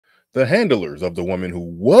The handlers of the woman who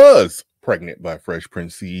was pregnant by Fresh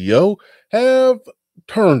Prince CEO have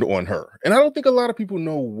turned on her. And I don't think a lot of people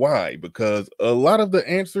know why, because a lot of the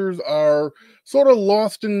answers are sort of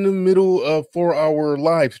lost in the middle of 4-hour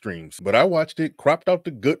live streams. But I watched it, cropped out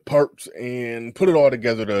the good parts, and put it all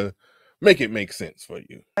together to make it make sense for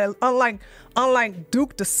you. Unlike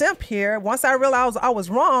Duke the Simp here, once I realized I was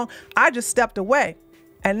wrong, I just stepped away.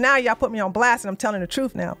 And now y'all put me on blast and I'm telling the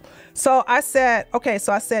truth now. So I said, okay,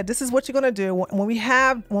 so I said, this is what you're gonna do. When we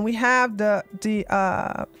have the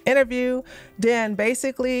interview, then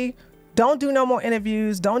basically don't do no more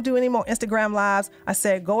interviews, don't do any more Instagram lives. I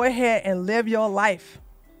said, go ahead and live your life.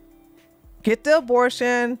 Get the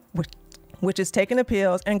abortion, which is taking the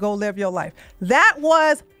pills, and go live your life. That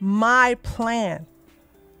was my plan.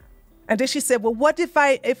 And then she said, well, what if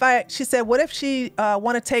she said, what if she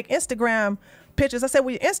want to take Instagram pictures? I said,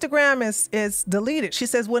 well, your Instagram is deleted. She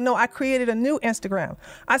says, well, no, I created a new Instagram.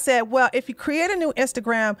 I said, well, if you create a new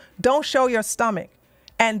Instagram, don't show your stomach.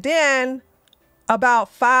 And then about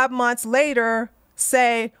 5 months later,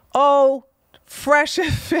 say, oh, fresh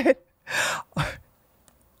and fit.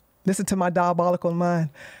 Listen to my diabolical mind.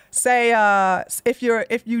 Say, if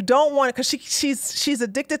you don't want it, because she's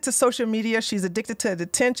addicted to social media, she's addicted to the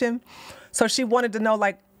attention. So she wanted to know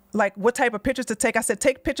like what type of pictures to take. I said,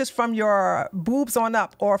 take pictures from your boobs on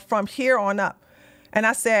up or from here on up. And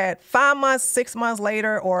I said, 5 months, 6 months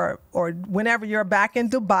later, or whenever you're back in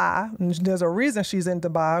Dubai, and there's a reason she's in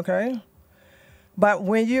Dubai, okay? But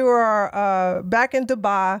when you are back in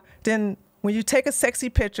Dubai, then when you take a sexy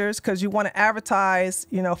pictures, because you want to advertise,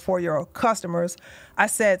 for your customers, I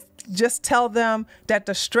said, just tell them that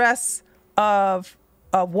the stress of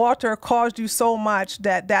water caused you so much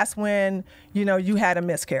that's when, you had a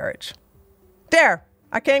miscarriage. There,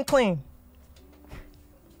 I came clean.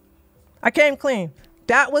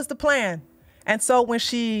 That was the plan. And so when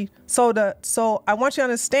so I want you to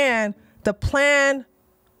understand, the plan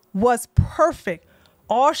was perfect.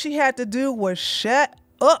 All she had to do was shut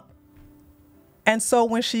up. And so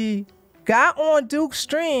when she got on Duke's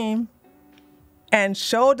stream and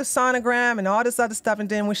showed the sonogram and all this other stuff, and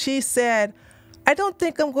then when she said, I don't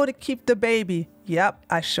think I'm going to keep the baby. Yep,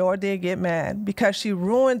 I sure did get mad because she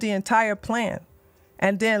ruined the entire plan.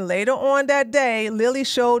 And then later on that day, Lily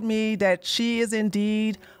showed me that she is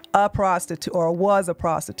indeed a prostitute, or was a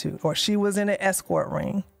prostitute, or she was in an escort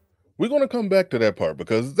ring. We're going to come back to that part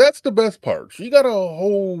because that's the best part. She got a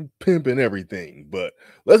whole pimp and everything, but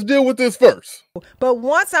let's deal with this first. But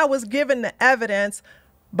once I was given the evidence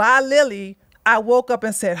by Lily, I woke up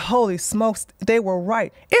and said, holy smokes, they were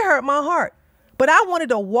right. It hurt my heart, but I wanted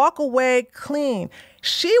to walk away clean.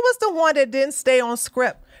 She was the one that didn't stay on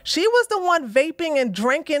script. She was the one vaping and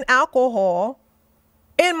drinking alcohol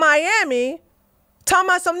in Miami, talking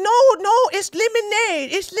about no, it's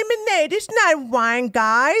lemonade. It's not wine,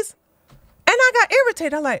 guys. And I got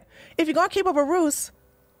irritated. I'm like, if you're going to keep up a ruse,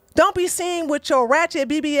 don't be seen with your ratchet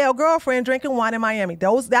BBL girlfriend drinking wine in Miami.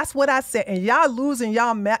 That's what I said. And y'all losing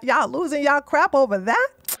y'all crap over that?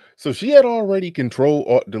 So she had already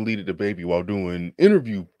deleted the baby while doing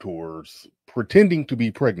interview tours, pretending to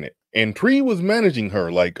be pregnant. And Tree was managing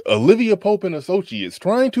her like Olivia Pope and Associates,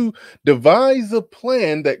 trying to devise a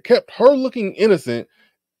plan that kept her looking innocent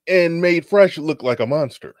and made Fresh look like a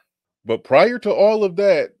monster. But prior to all of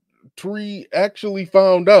that, Tree actually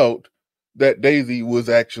found out that Daisy was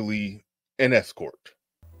actually an escort.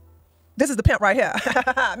 This is the pimp right here,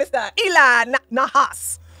 Mr. Eli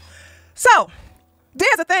Nahas. So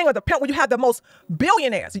there's a thing with the pimp when you have the most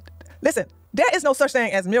billionaires. Listen, there is no such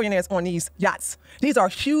thing as millionaires on these yachts. These are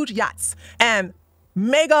huge yachts and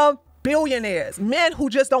mega billionaires, men who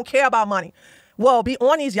just don't care about money, will be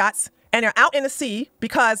on these yachts and they're out in the sea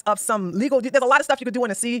because of some legal, there's a lot of stuff you could do in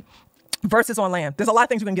the sea versus on land. There's a lot of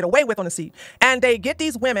things you can get away with on the sea. And they get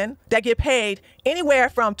these women that get paid anywhere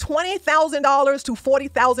from $20,000 to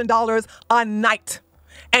 $40,000 a night.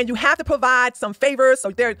 And you have to provide some favors.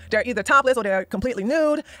 So they're either topless or they're completely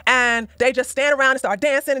nude. And they just stand around and start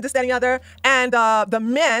dancing and this, that, and the other. And the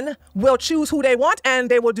men will choose who they want and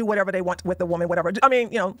they will do whatever they want with the woman, whatever. I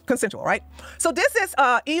mean, consensual, right? So this is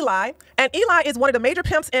Eli. And Eli is one of the major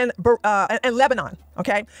pimps in Lebanon,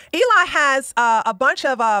 okay? Eli has a bunch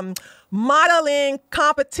of modeling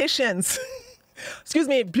competitions. Excuse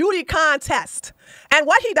me, beauty contest. And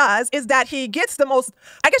what he does is that he gets the most,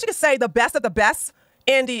 I guess you could say the best of the best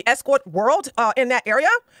in the escort world in that area,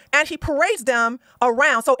 and he parades them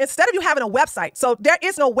around. So instead of you having a website, so there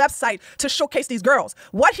is no website to showcase these girls.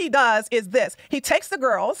 What he does is this. He takes the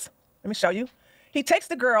girls, let me show you. He takes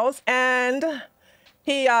the girls and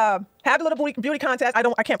he have a little beauty contest.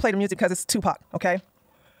 I can't play the music because it's Tupac, okay?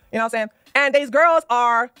 You know what I'm saying? And these girls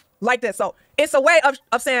are like this. So it's a way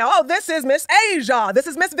of saying, oh, this is Miss Asia. This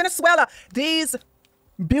is Miss Venezuela. These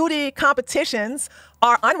beauty competitions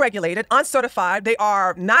are unregulated, uncertified. They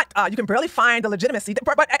are not, you can barely find the legitimacy.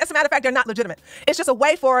 But as a matter of fact, they're not legitimate. It's just a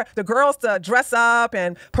way for the girls to dress up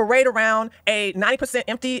and parade around a 90%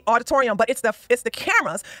 empty auditorium. But it's the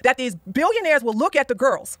cameras that these billionaires will look at the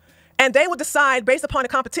girls. And they will decide based upon the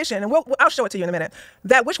competition, and I'll show it to you in a minute,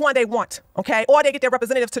 that which one they want, okay? Or they get their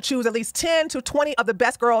representatives to choose at least 10 to 20 of the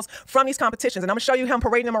best girls from these competitions. And I'm gonna show you him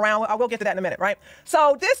parading them around. I will get to that in a minute, right?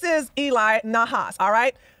 So this is Eli Nahas, all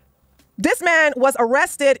right? This man was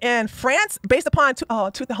arrested in France based upon,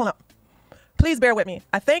 hold on. Please bear with me.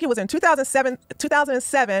 I think it was in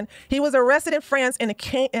 2007. He was arrested in France in the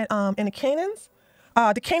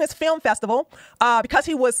Cannes Film Festival because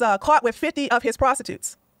he was caught with 50 of his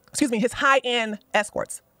prostitutes. Excuse me, his high-end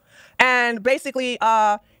escorts. And basically,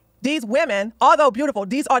 these women, although beautiful,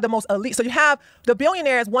 these are the most elite. So you have the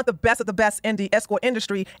billionaires want the best of the best in the escort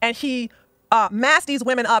industry, and he masked these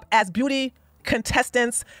women up as beauty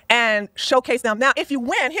contestants and showcase them. Now, if you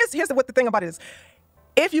win, here's what the thing about it is.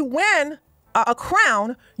 If you win a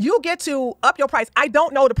crown, you get to up your price. I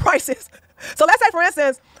don't know the prices. So let's say, for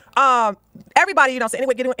instance, everybody, so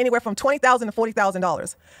getting anywhere from $20,000 to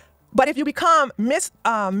 $40,000. But if you become if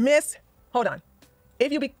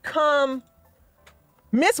you become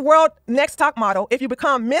Miss World Next Top Model, if you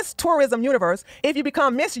become Miss Tourism Universe, if you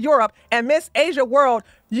become Miss Europe and Miss Asia World,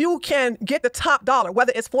 you can get the top dollar,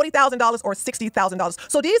 whether it's $40,000 or $60,000.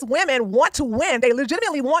 So these women want to win. They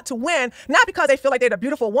legitimately want to win, not because they feel like they're a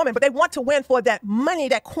beautiful woman, but they want to win for that money,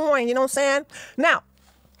 that coin, you know what I'm saying? Now,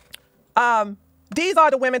 these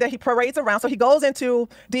are the women that he parades around. So he goes into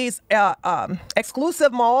these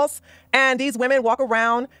exclusive malls, and these women walk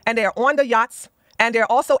around, and they're on the yachts, and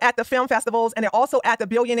they're also at the film festivals, and they're also at the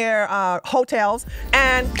billionaire hotels.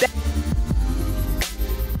 And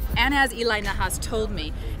as Eli Nahas told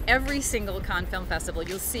me, every single Cannes Film Festival,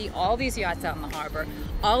 you'll see all these yachts out in the harbor.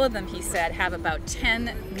 All of them, he said, have about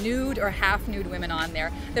 10 nude or half-nude women on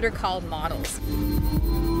there that are called models.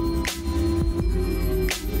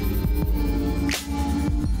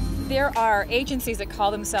 There are agencies that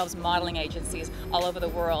call themselves modeling agencies all over the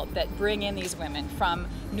world that bring in these women from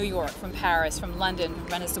New York, from Paris, from London, from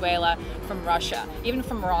Venezuela, from Russia, even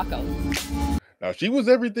from Morocco. Now, she was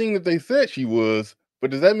everything that they said she was,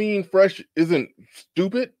 but does that mean Fresh isn't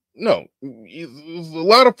stupid? No, there's a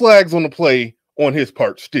lot of flags on the play on his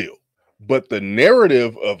part still. But the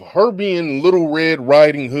narrative of her being Little Red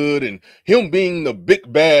Riding Hood and him being the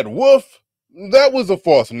big bad wolf, that was a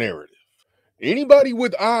false narrative. Anybody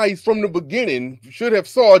with eyes from the beginning should have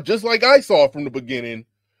saw, just like I saw from the beginning,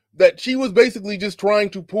 that she was basically just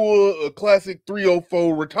trying to pull a classic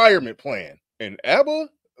 304 retirement plan. And ABBA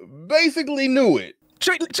basically knew it.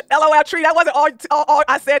 LOL, Tree, that wasn't all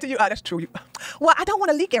I said to you. That's true. Well, I don't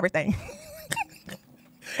want to leak everything.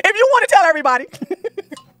 If you want to tell everybody.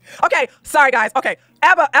 Okay, sorry, guys. Okay,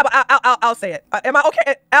 ABBA, I'll say it. Am I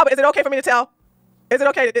okay? ABBA, is it okay for me to tell? Is it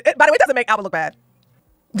okay? By the way, it doesn't make ABBA look bad.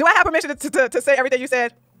 Do I have permission to say everything you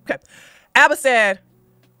said? Okay. ABBA said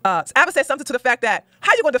something to the fact that,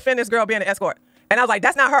 how you going to defend this girl being an escort? And I was like,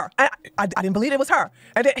 that's not her. I didn't believe it was her.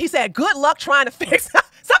 And then he said, good luck trying to fix,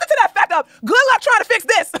 something to that fact of, good luck trying to fix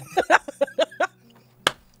this.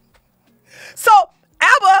 So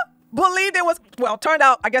ABBA believed it was, well, turned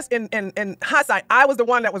out, I guess in hindsight, I was the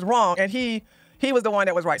one that was wrong, and he was the one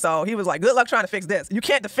that was right. So he was like, good luck trying to fix this. You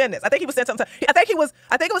can't defend this. I think he was saying something. I think it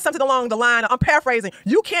was something along the line. I'm paraphrasing.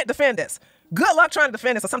 You can't defend this. Good luck trying to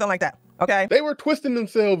defend this or something like that. Okay. They were twisting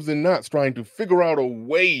themselves in knots trying to figure out a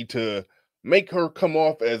way to make her come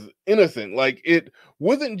off as innocent. Like, it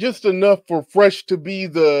wasn't just enough for Fresh to be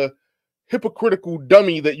the hypocritical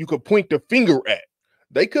dummy that you could point the finger at.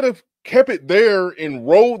 They could have kept it there and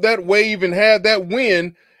rode that wave and had that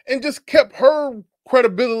win and just kept her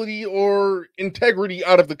credibility or integrity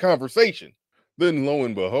out of the conversation. Then lo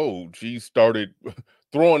and behold, she started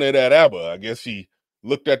throwing it at ABBA. I guess she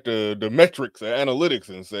looked at the metrics and analytics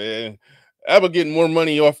and said, ABBA getting more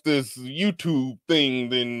money off this YouTube thing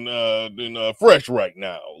than Fresh right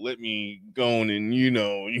now. Let me go on and,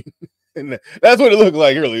 and that's what it looked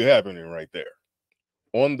like really happening right there.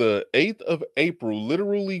 On the 8th of April,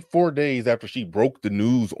 literally 4 days after she broke the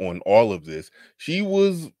news on all of this, she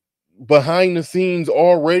was behind the scenes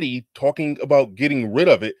already talking about getting rid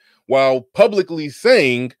of it while publicly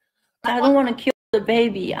saying, I don't want to kill the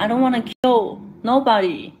baby. I don't want to kill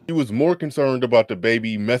nobody. She was more concerned about the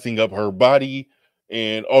baby messing up her body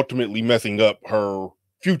and ultimately messing up her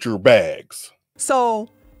future bags. So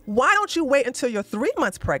why don't you wait until you're 3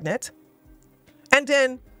 months pregnant and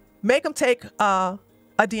then make them take a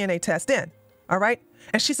DNA test in? All right.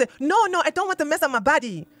 And she said, no, I don't want to mess up my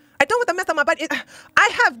body. I don't want to mess up my body.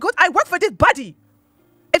 I work for this body.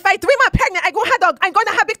 If I 3 months pregnant, I'm going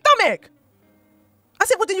to have big stomach. I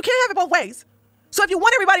said, well, then you can't have it both ways. So if you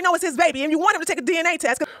want everybody to know it's his baby and you want him to take a DNA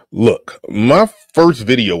test. Look, my first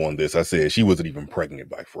video on this, I said she wasn't even pregnant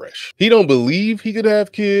by Fresh. He don't believe he could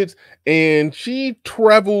have kids, and she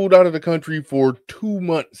traveled out of the country for 2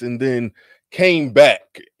 months and then came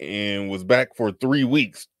back and was back for 3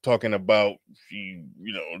 weeks talking about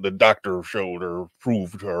the doctor showed her,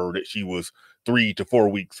 proved to her that she was 3 to 4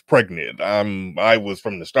 weeks pregnant. I was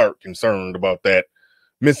from the start concerned about that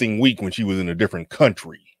missing week when she was in a different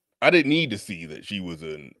country. I didn't need to see that she was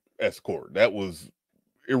an escort. That was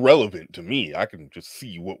irrelevant to me. I can just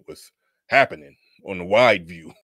see what was happening on the wide view.